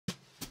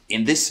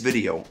In this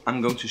video,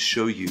 I'm going to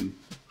show you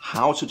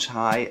how to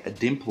tie a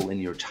dimple in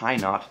your tie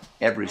knot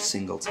every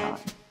single time.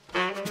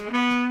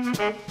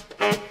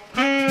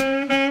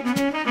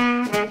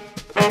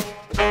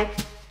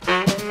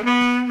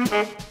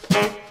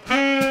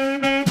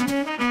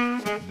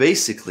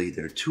 Basically,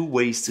 there are two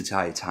ways to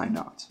tie a tie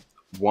knot.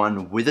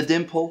 One with a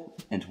dimple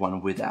and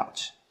one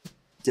without.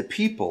 The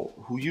people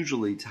who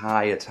usually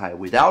tie a tie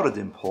without a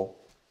dimple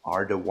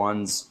are the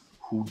ones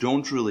who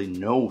don't really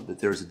know that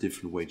there's a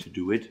different way to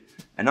do it,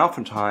 and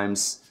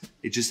oftentimes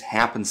it just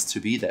happens to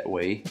be that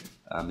way,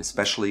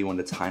 especially when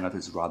the tie knot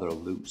is rather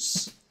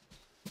loose.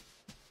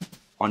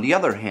 On the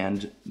other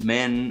hand,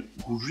 men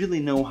who really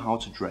know how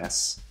to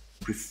dress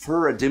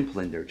prefer a dimple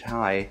in their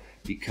tie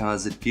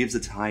because it gives a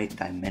tie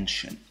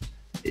dimension.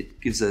 It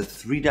gives a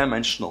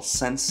three-dimensional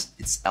sense,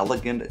 it's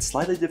elegant, it's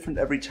slightly different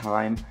every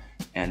time,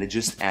 and it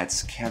just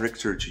adds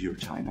character to your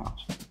tie knot.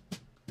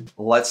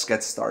 Let's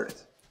get started.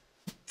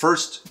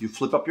 First, you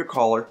flip up your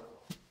collar.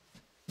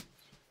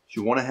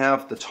 You want to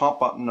have the top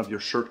button of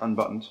your shirt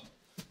unbuttoned.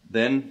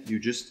 Then you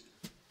just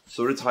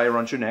throw the tie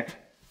around your neck,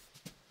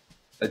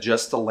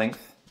 adjust the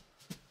length,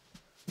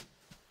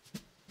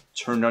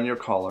 turn down your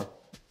collar,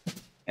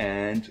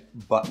 and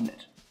button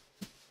it.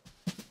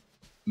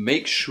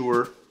 Make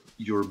sure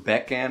your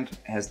back end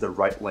has the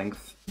right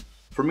length.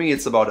 For me,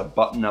 it's about a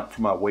button up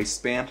from my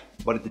waistband,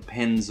 but it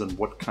depends on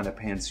what kind of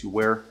pants you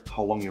wear,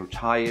 how long your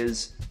tie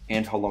is,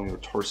 and how long your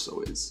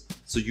torso is.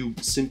 So you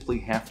simply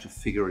have to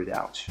figure it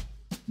out.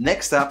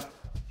 Next up,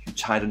 you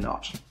tie the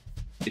knot.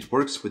 It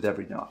works with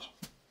every knot.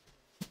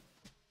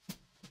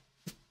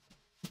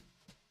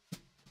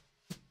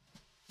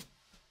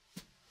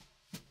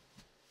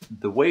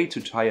 The way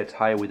to tie a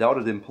tie without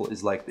a dimple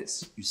is like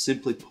this. You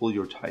simply pull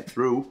your tie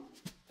through,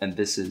 and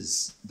this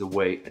is the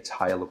way a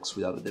tie looks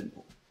without a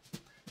dimple.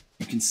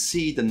 You can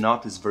see the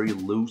knot is very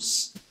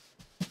loose.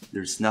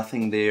 There's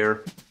nothing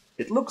there.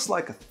 It looks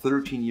like a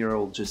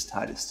 13-year-old just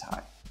tied his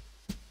tie.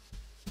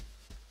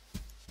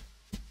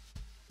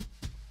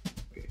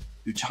 Okay.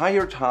 You tie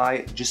your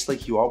tie just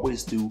like you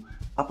always do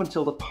up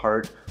until the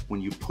part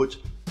when you put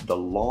the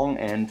long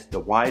end, the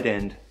wide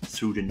end,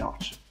 through the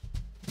knot.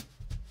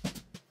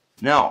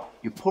 Now,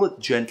 you pull it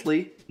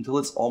gently until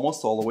it's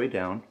almost all the way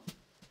down,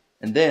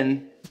 and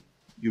then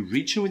you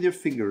reach in with your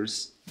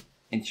fingers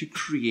and you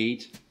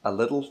create a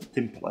little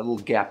dimple, a little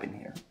gap in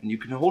here. And you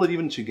can hold it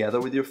even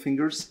together with your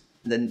fingers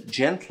and then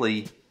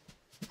gently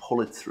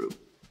pull it through.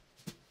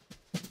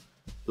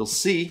 You'll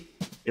see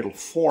it'll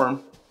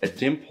form a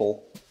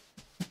dimple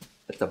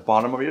at the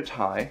bottom of your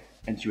tie,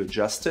 and you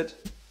adjust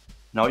it.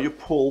 Now you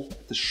pull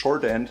the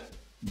short end,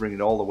 bring it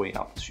all the way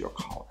up to your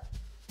collar.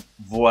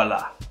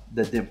 Voila,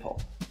 the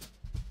dimple.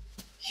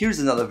 Here's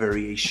another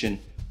variation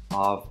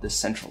of the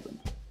central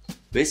dimple.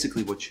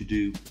 Basically what you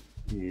do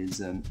is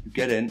you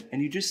get in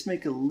and you just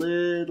make a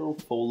little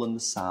fold on the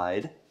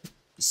side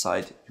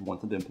you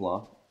want the dimple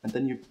on, and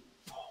then you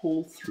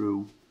pull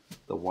through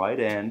the wide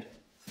end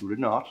through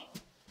the knot.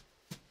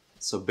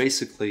 So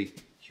basically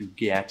you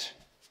get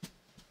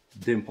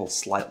dimple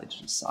slightly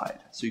to the side.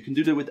 So you can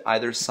do that with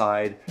either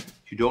side.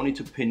 You don't need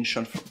to pinch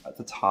on at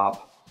the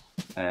top,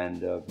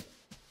 and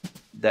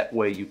that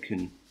way you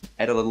can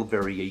add a little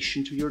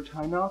variation to your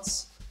tie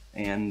knots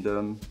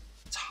and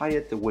tie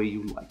it the way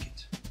you like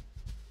it.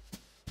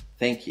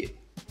 Thank you.